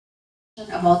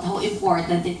about how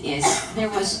important it is.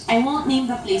 I won't name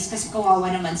the place kasi kawawa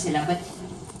naman sila, but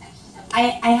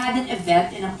I had an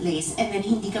event in a place and then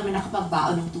hindi kami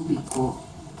nakapagbaon ng tubig ko.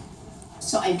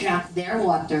 So I drank their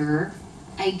water,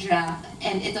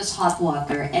 and it was hot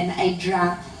water, and I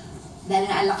drank,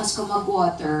 dahil naalakas ko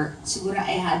mag-water, siguro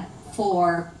I had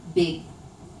 4 big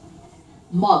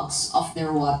mugs of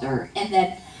their water. And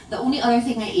then the only other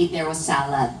thing I ate there was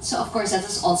salad. So of course that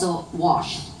was also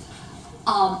washed.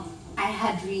 I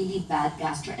had really bad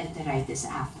gastroenteritis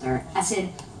after. As in,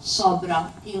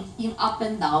 sobrang, yung up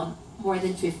and down, more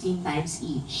than 15 times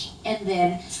each. And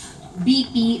then,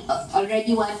 BP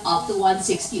already went up to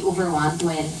 160 over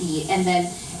 120. And then,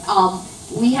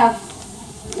 we have,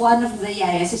 one of the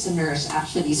yayas is a nurse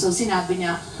actually. So sinabi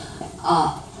niya,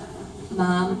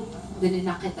 ma'am, ganun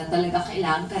na kita, talaga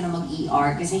kailangan ka na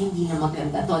mag-ER kasi hindi na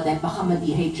maganda to dahil baka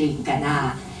ma-dehydrate ka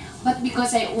na. But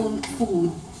because I own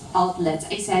food outlets,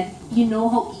 I said, you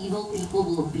know how evil people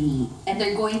will be. And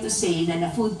they're going to say na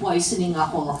food poisoning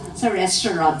ako sa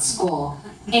restaurants ko.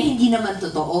 Eh, hindi naman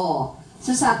totoo.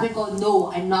 So sabi ko,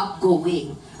 no, I'm not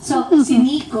going. So si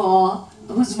Nico,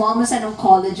 whose mom is an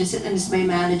oncologist and is my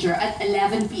manager, at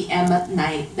 11 p.m. at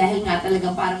night, dahil nga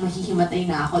talagang parang mahihimatay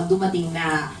na ako, dumating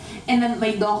na. And then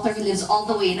my doctor who lives all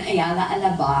the way in Ayala,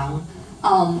 Alabang,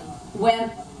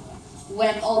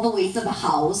 went all the way to the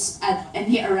house and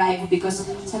he arrived because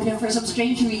sabi niya, for some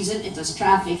strange reason it was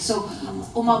traffic. So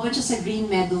umabot siya sa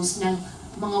Green Meadows ng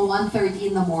mga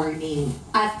 1:30 in the morning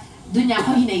at doon niya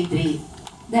ako hinhydrate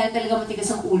dahil talaga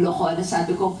matigas ang ulo ko. And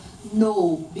sabi ko,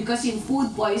 no, because in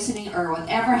food poisoning or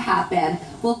whatever happened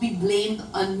will be blamed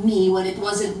on me when it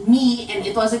wasn't me and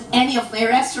it wasn't any of my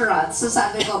restaurants. So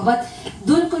sabi ko, but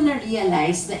doon ko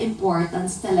na-realize the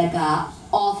importance talaga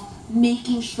of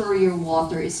making sure your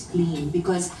water is clean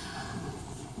because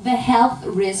the health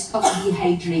risk of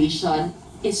dehydration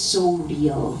is so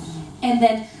real. And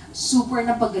then, super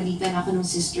napagalitan ako ng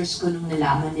sisters ko nung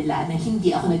nalaman nila na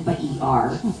hindi ako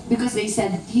nagpa-ER. Because they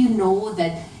said, do you know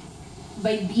that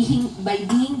by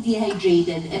being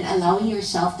dehydrated and allowing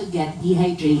yourself to get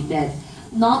dehydrated,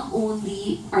 not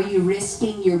only are you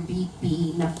risking your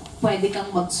BP na pwede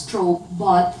kang mag-stroke,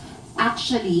 but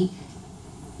actually,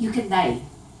 you can die.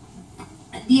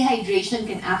 Dehydration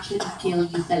can actually kill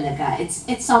you talaga.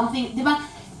 It's something, di ba,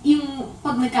 yung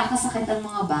pag nagkakasakit ang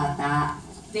mga bata,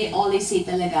 they always say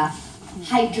talaga,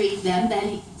 hydrate them,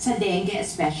 dahil sa dengue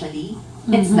especially,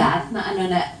 it's that, na ano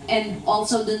na, and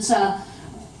also dun sa,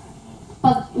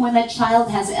 when a child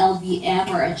has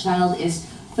LVM or a child is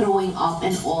throwing up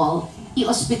and all,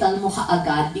 i-hospital mo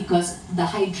kaagad because the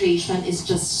hydration is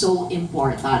just so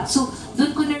important. So,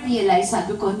 doon ko na-realize,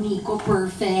 sabi ko, Nico,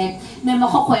 perfect. May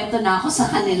makukwento na ako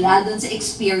sa kanila doon sa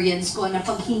experience ko na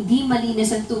pag hindi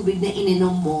malinis ang tubig na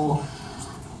ininom mo,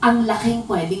 ang laking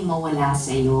pwedeng mawala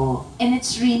sa'yo. And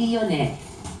it's really yun eh.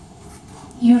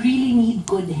 You really need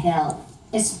good health,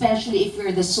 especially if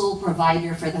you're the sole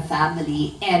provider for the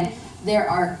family and there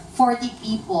are 40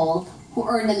 people who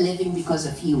earn a living because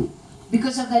of you.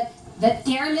 Because of that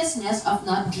carelessness of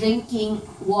not drinking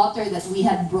water that we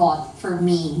had brought for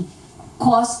me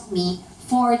cost me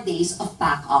 4 days of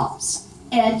pack-ups.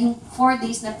 And yung 4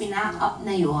 days na pinack-up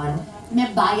na yon, may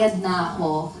bayad na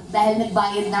ako dahil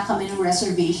nagbayad na kami ng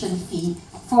reservation fee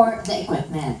for the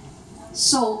equipment.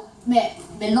 So, may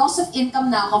loss of income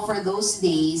na ako for those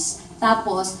days.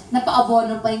 Tapos,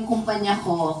 napaabono pa yung kumpanya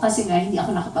ko kasi nga hindi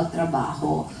ako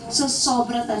nakapagtrabaho. So,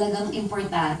 sobra talagang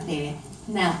importante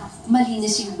na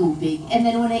malinis yung tubig. And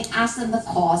then when I asked them the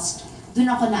cost,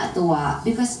 dun ako naatuwa.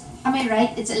 Because, am I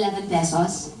right? It's 11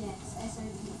 pesos? Yes,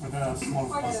 SRP. For the small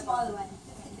For the one. small one,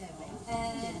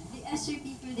 11. The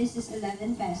SRP for this is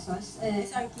 11 pesos.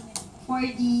 For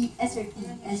the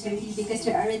SRP, because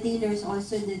there are retailers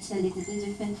also that sell it at a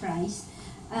different price.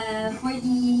 For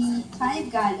the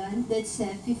 5-gallon, that's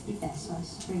 50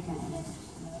 pesos per gallon.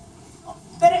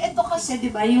 Pero ito kasi, di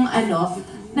ba, yung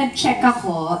nag-check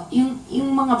ako,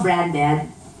 yung mga branded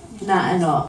na